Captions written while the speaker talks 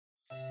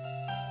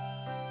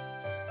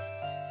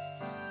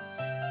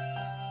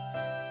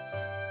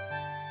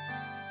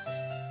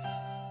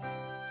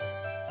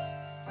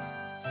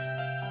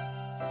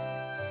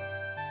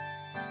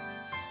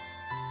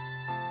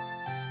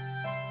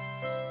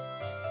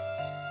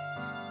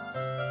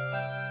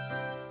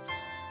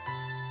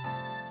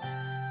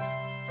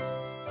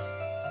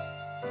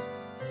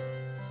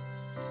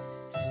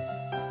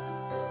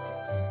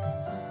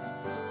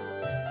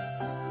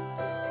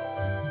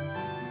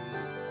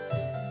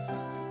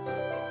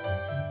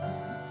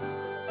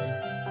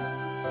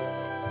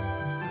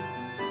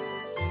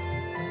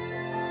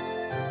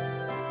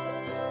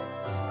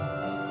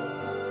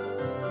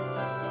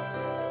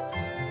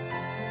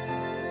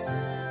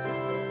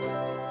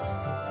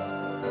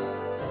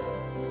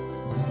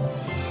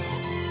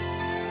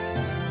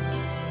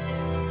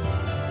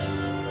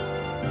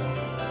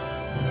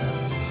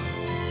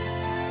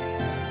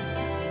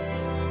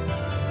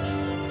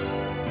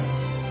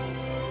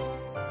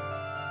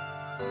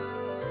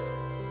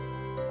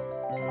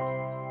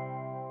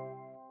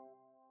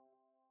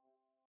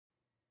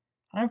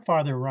I'm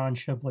Father Ron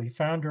Shipley,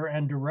 founder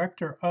and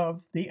director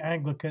of the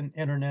Anglican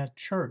Internet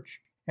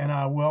Church, and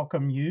I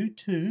welcome you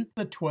to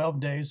the 12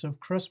 Days of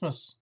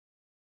Christmas.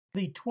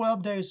 The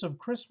 12 Days of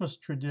Christmas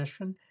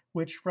tradition,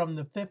 which from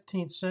the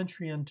 15th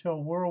century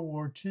until World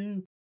War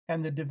II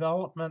and the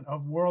development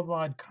of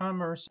worldwide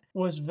commerce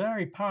was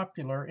very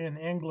popular in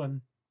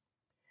England.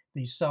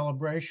 The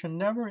celebration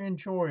never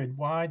enjoyed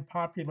wide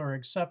popular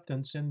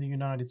acceptance in the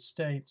United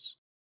States.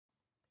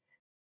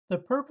 The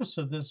purpose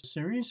of this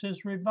series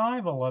is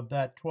revival of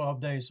that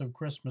 12 Days of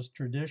Christmas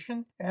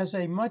tradition as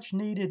a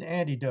much-needed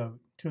antidote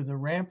to the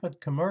rampant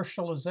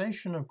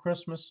commercialization of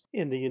Christmas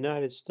in the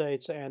United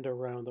States and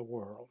around the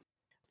world.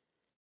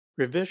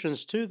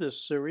 Revisions to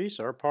this series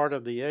are part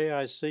of the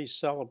AIC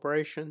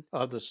celebration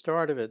of the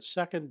start of its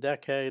second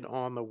decade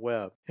on the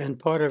web and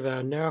part of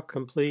our now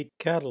complete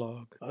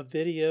catalog of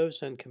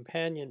videos and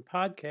companion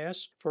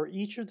podcasts for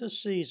each of the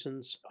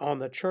seasons on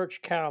the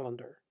church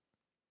calendar.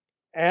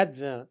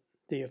 Advent,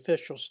 the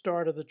official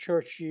start of the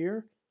church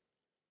year,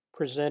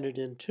 presented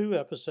in 2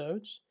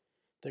 episodes.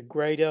 The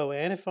Great O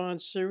Antiphon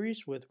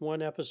series with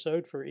 1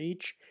 episode for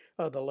each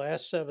of the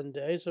last 7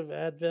 days of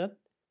Advent.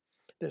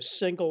 The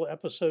single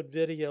episode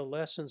video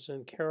lessons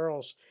and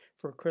carols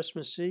for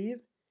Christmas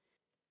Eve.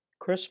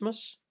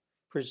 Christmas,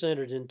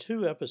 presented in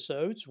 2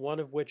 episodes,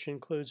 one of which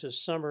includes a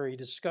summary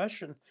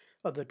discussion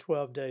of the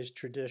 12 Days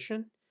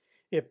tradition.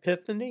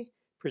 Epiphany,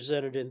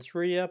 presented in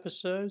 3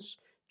 episodes.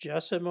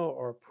 Jessimo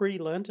or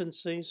pre-Lenten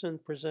season,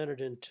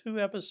 presented in 2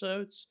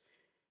 episodes.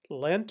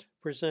 Lent,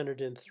 presented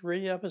in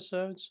 3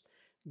 episodes.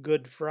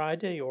 Good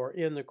Friday or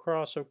In the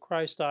Cross of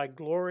Christ I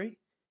Glory.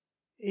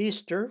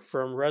 Easter,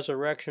 from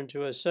Resurrection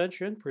to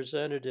Ascension,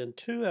 presented in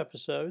 2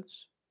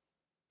 episodes.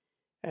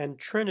 And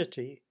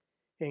Trinity,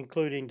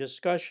 including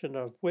discussion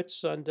of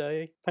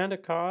Whitsunday,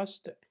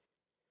 Pentecost,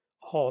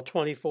 all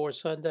 24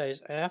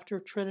 Sundays after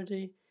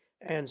Trinity,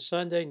 and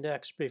Sunday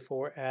next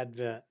before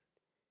Advent.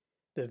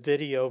 The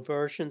video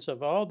versions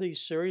of all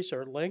these series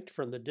are linked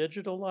from the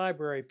digital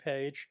library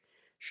page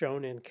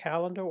shown in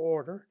calendar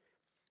order,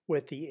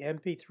 with the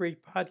MP3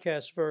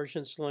 podcast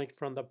versions linked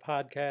from the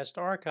podcast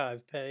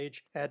archive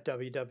page at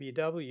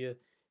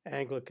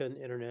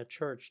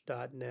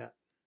www.anglicaninternetchurch.net.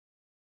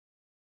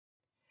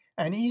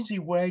 An easy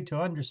way to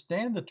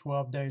understand the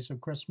 12 Days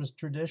of Christmas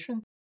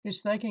tradition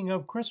is thinking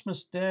of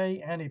Christmas Day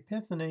and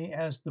Epiphany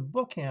as the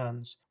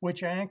bookends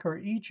which anchor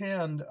each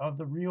end of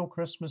the real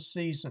Christmas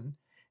season,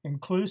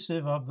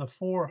 inclusive of the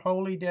 4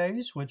 holy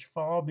days which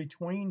fall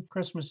between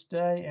Christmas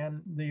Day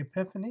and the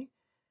Epiphany,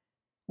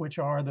 which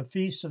are the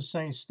feasts of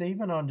St.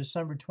 Stephen on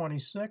December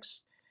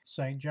 26th,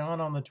 St.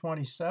 John on the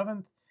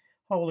 27th,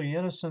 Holy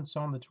Innocents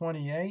on the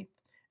 28th,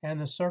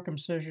 and the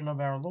circumcision of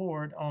our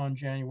Lord on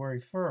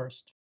January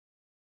 1st.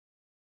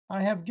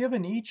 I have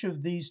given each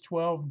of these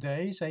 12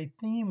 days a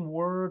theme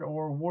word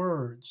or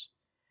words,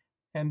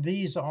 and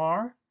these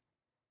are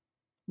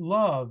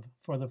love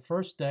for the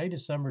first day,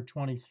 December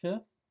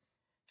 25th,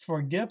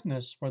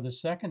 forgiveness for the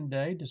second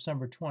day,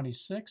 December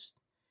 26th,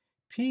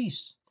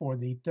 peace for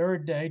the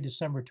third day,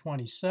 December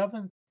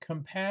 27th,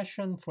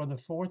 compassion for the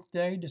fourth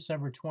day,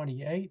 December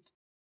 28th,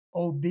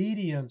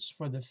 obedience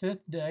for the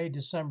fifth day,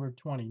 December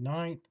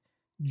 29th,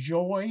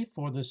 joy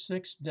for the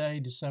sixth day,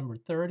 December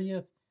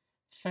 30th,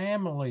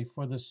 family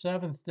for the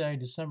seventh day,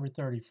 December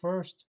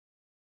 31st,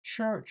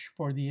 church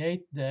for the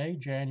eighth day,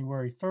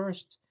 January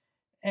 1st,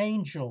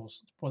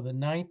 angels for the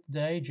ninth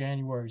day,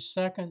 January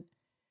 2nd,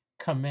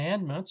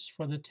 commandments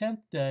for the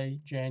 10th day,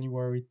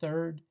 January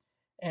 3rd,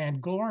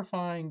 and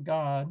glorifying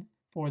God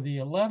for the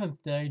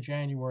 11th day,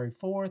 January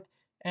 4th,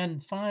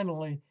 and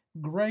finally,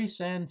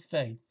 grace and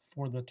faith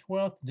for the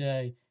 12th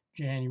day,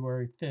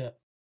 January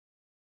 5th.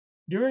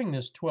 During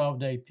this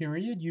 12-day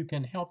period, you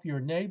can help your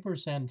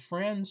neighbors and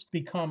friends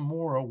become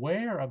more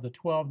aware of the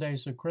 12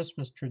 Days of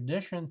Christmas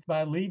tradition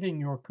by leaving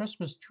your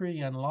Christmas tree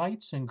and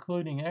lights,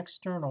 including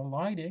external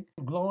lighting,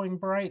 glowing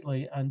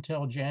brightly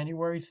until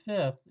January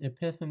 5th,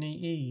 Epiphany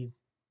Eve.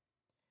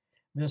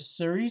 This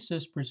series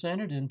is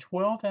presented in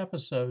 12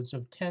 episodes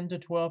of 10 to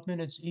 12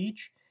 minutes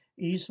each,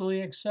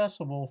 easily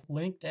accessible,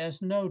 linked as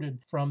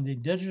noted from the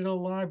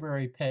digital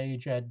library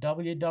page at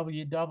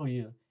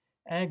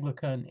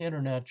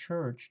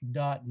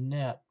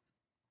www.anglicaninternetchurch.net.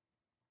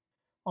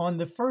 On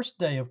the first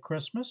day of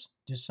Christmas,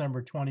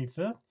 December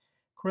 25th,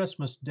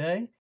 Christmas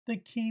Day, the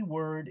key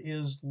word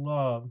is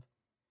love.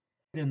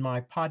 In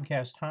my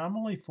podcast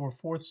homily for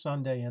Fourth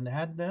Sunday in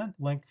Advent,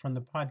 linked from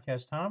the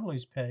podcast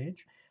homilies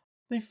page,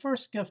 the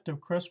first gift of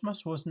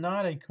Christmas was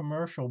not a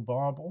commercial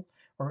bauble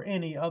or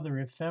any other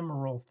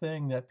ephemeral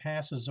thing that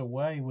passes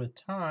away with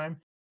time,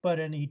 but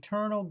an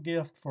eternal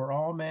gift for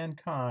all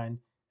mankind,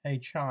 a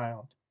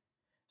child.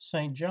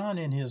 St. John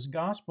in his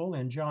Gospel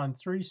in John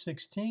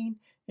 3:16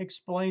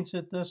 explains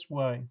it this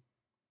way: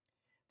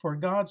 For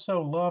God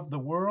so loved the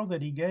world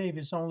that he gave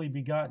his only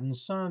begotten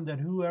Son, that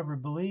whoever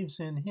believes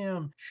in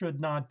him should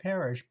not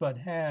perish, but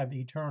have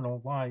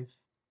eternal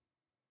life.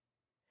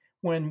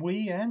 When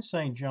we and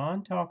St.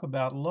 John talk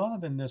about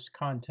love in this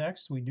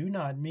context, we do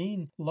not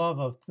mean love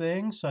of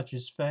things such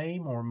as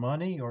fame or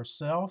money or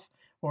self,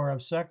 or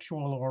of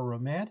sexual or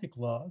romantic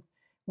love.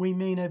 we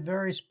mean a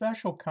very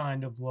special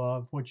kind of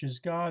love, which is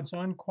God's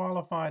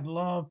unqualified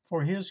love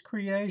for His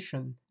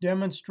creation,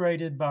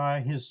 demonstrated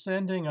by His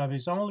sending of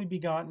His only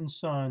begotten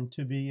Son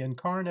to be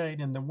incarnate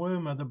in the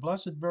womb of the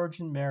Blessed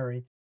Virgin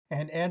Mary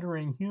and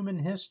entering human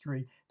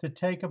history to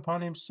take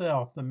upon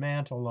Himself the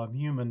mantle of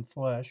human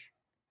flesh.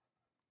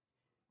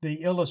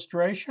 The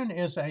illustration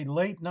is a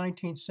late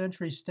 19th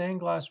century stained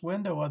glass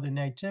window of the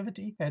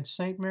Nativity at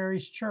St.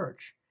 Mary's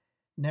Church,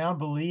 now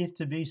believed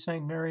to be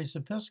St. Mary's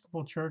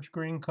Episcopal Church,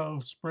 Green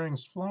Cove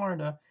Springs,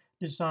 Florida,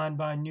 designed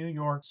by New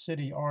York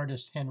City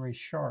artist Henry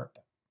Sharp.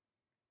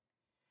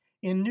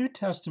 In New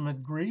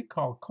Testament Greek,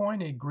 called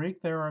Koine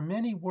Greek, there are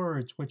many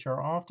words which are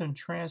often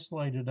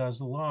translated as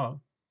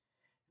love.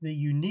 The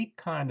unique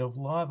kind of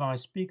love I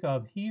speak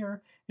of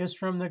here is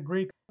from the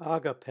Greek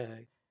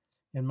agape.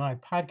 In my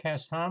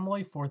podcast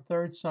homily for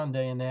Third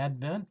Sunday in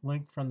Advent,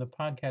 linked from the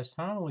podcast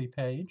homily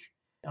page,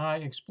 I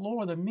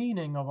explore the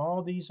meaning of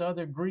all these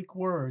other Greek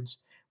words,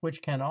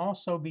 which can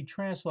also be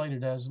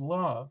translated as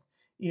love,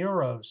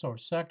 eros or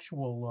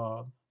sexual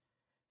love,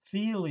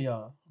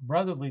 philia,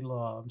 brotherly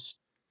love,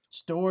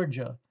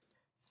 storgia,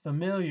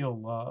 familial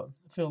love,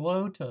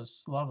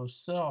 philotos, love of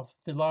self,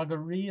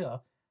 philagoria,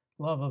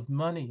 love of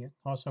money,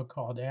 also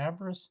called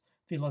avarice,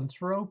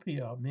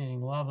 philanthropia, meaning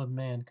love of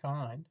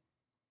mankind.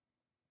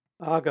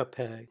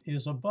 Agape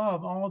is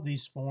above all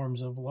these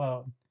forms of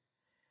love.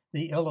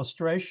 The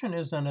illustration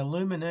is an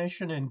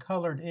illumination in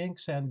colored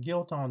inks and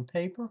gilt on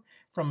paper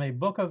from a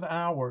Book of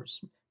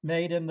Hours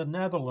made in the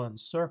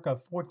Netherlands circa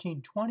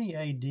 1420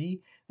 AD,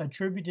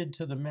 attributed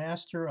to the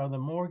master of the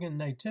Morgan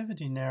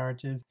Nativity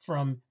narrative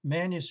from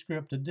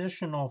manuscript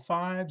additional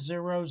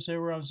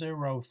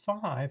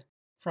 50005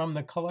 from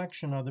the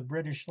collection of the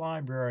British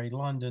Library,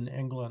 London,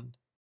 England.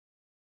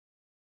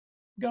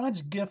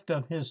 God's gift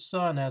of His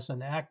Son as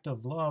an act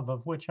of love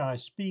of which I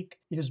speak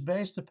is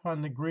based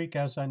upon the Greek,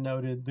 as I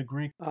noted, the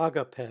Greek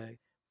agape.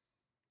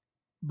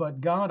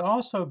 But God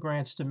also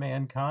grants to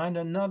mankind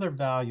another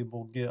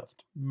valuable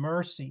gift,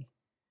 mercy.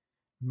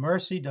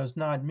 Mercy does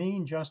not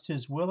mean just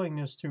His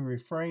willingness to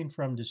refrain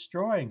from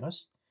destroying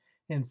us.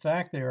 In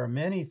fact, there are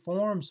many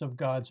forms of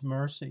God's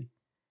mercy.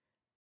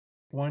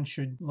 One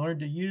should learn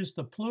to use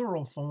the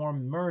plural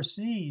form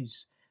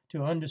mercies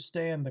to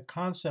understand the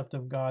concept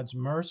of God's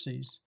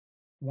mercies.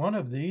 One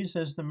of these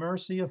is the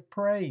mercy of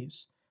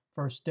praise,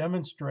 first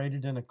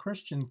demonstrated in a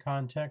Christian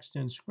context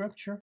in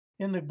Scripture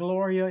in the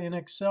Gloria in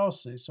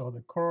Excelsis, or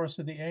the chorus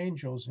of the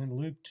angels in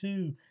Luke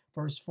 2,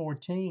 verse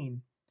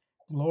 14.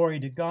 Glory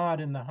to God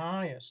in the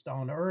highest,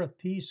 on earth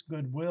peace,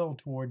 goodwill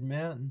toward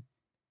men.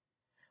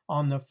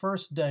 On the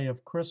first day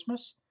of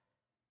Christmas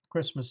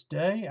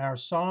Day, our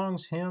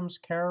songs, hymns,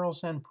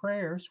 carols, and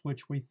prayers,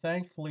 which we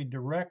thankfully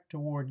direct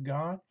toward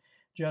God,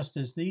 just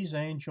as these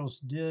angels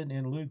did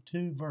in Luke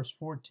 2, verse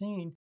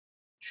 14,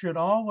 should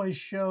always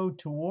show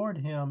toward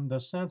Him the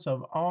sense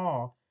of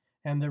awe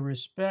and the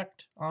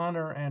respect,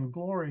 honor, and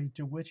glory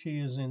to which He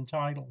is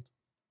entitled.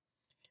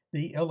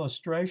 The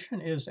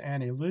illustration is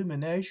an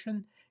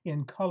illumination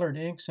in colored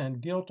inks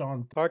and gilt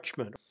on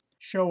parchment,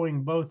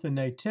 showing both the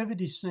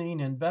nativity scene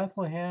in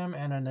Bethlehem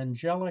and an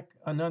angelic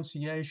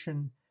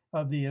annunciation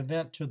of the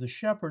event to the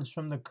shepherds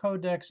from the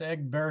Codex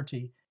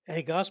Egberti,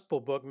 a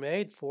gospel book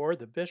made for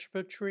the Bishop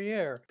of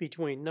Trier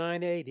between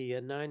 980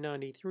 and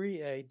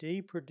 993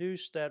 AD,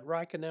 produced at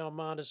Reichenau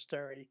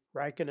Monastery,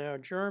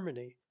 Reichenau,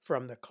 Germany,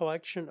 from the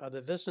collection of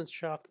the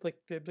Wissenschaftliche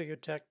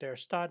Bibliothek der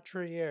Stadt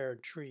Trier,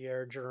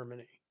 Trier,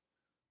 Germany.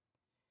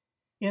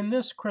 In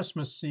this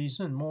Christmas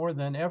season, more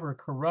than ever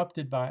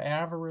corrupted by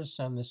avarice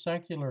and the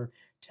secular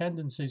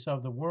tendencies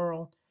of the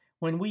world,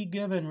 when we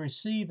give and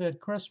receive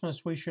at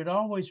Christmas, we should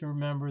always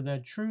remember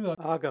that true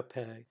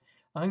agape,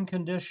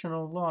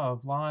 unconditional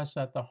love, lies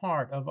at the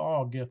heart of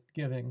all gift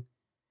giving.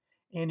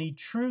 Any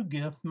true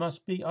gift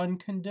must be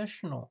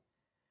unconditional.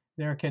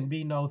 There can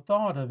be no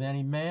thought of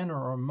any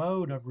manner or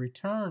mode of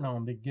return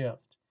on the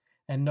gift,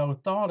 and no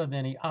thought of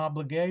any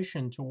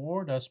obligation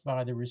toward us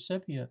by the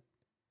recipient.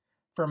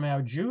 From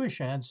our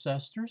Jewish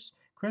ancestors,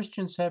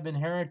 Christians have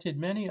inherited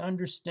many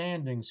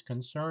understandings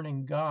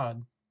concerning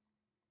God.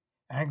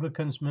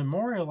 Anglicans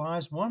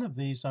memorialize one of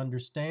these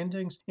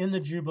understandings in the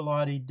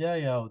Jubilate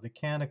Deo, the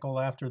canticle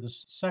after the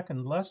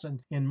second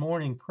lesson in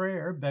morning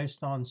prayer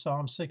based on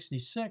Psalm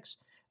 66,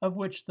 of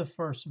which the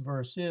first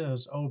verse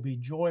is, O be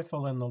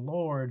joyful in the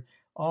Lord,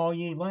 all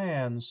ye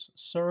lands,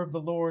 serve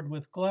the Lord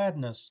with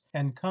gladness,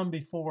 and come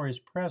before His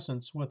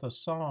presence with a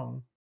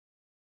song.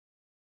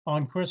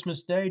 On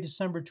Christmas Day,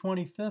 December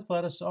 25th,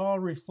 let us all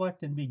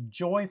reflect and be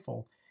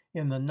joyful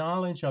in the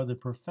knowledge of the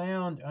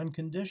profound,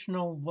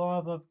 unconditional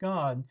love of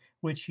God,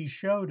 which He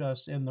showed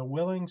us in the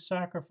willing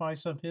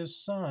sacrifice of His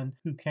Son,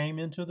 who came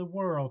into the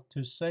world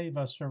to save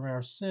us from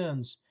our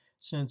sins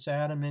since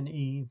Adam and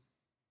Eve.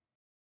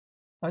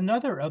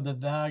 Another of the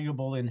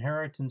valuable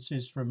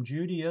inheritances from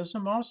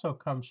Judaism also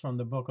comes from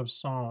the book of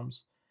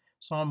Psalms.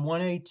 Psalm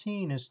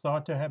 118 is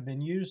thought to have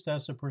been used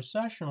as a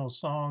processional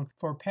song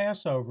for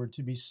Passover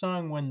to be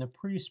sung when the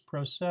priests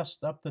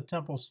processed up the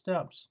temple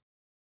steps.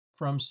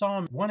 from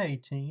Psalm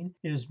 118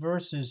 is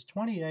verses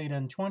 28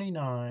 and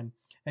 29,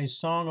 a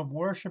song of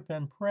worship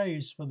and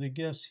praise for the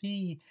gifts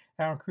He,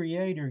 our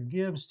Creator,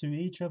 gives to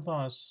each of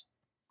us.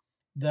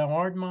 Thou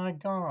art my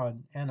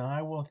God, and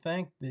I will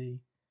thank Thee.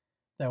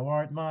 Thou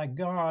art my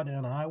God,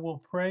 and I will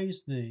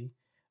praise Thee.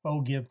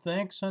 O give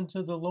thanks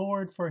unto the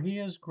Lord, for He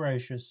is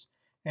gracious,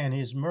 and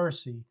His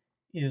mercy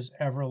is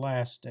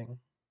everlasting.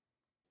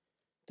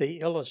 The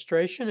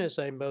illustration is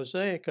a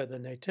mosaic of the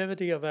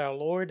Nativity of our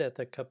Lord at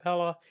the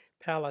Cappella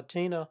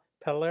Palatina,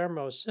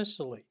 Palermo,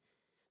 Sicily.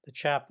 The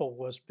chapel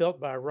was built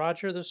by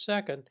Roger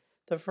II,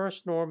 the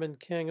first Norman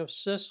king of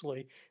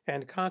Sicily,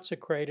 and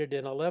consecrated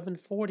in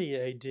 1140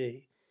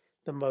 A.D.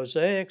 The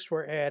mosaics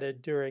were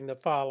added during the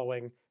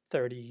following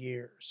 30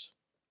 years.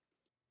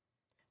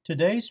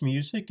 Today's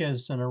music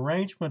is an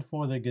arrangement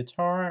for the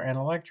guitar and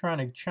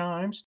electronic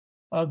chimes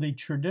of the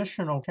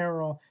traditional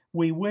carol,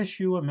 We Wish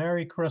You a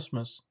Merry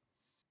Christmas.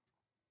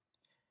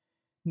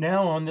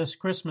 Now, on this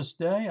Christmas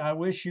Day, I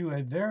wish you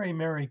a very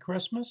Merry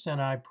Christmas, and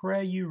I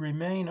pray you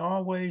remain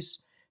always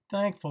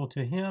thankful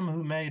to Him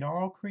who made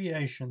all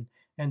creation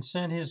and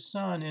sent His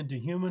Son into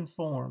human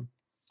form.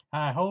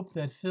 I hope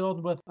that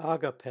filled with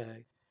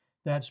agape,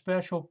 that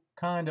special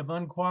kind of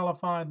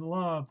unqualified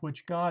love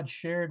which God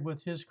shared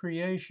with His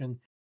creation,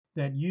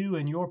 that you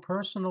in your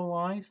personal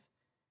life,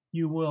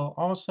 you will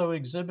also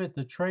exhibit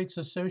the traits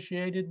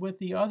associated with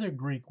the other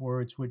Greek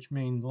words which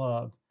mean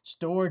love,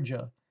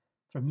 storge,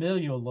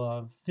 familial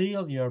love,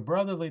 philia,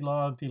 brotherly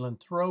love,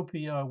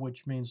 philanthropia,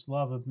 which means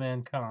love of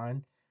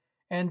mankind,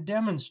 and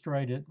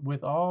demonstrate it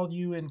with all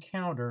you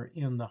encounter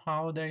in the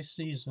holiday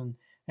season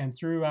and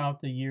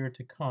throughout the year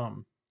to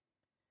come.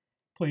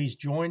 Please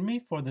join me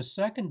for the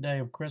second day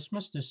of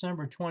Christmas,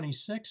 December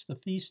 26th, the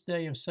feast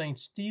day of St.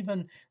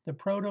 Stephen the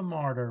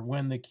Proto-Martyr,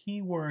 when the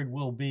key word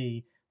will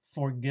be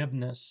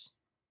forgiveness.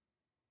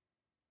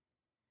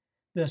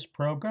 This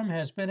program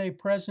has been a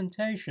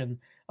presentation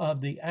of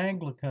the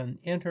Anglican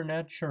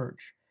Internet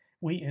Church.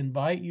 We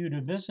invite you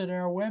to visit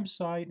our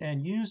website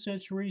and use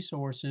its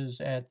resources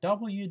at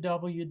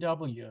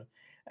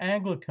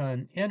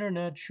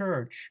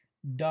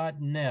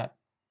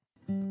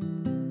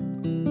www.anglicaninternetchurch.net.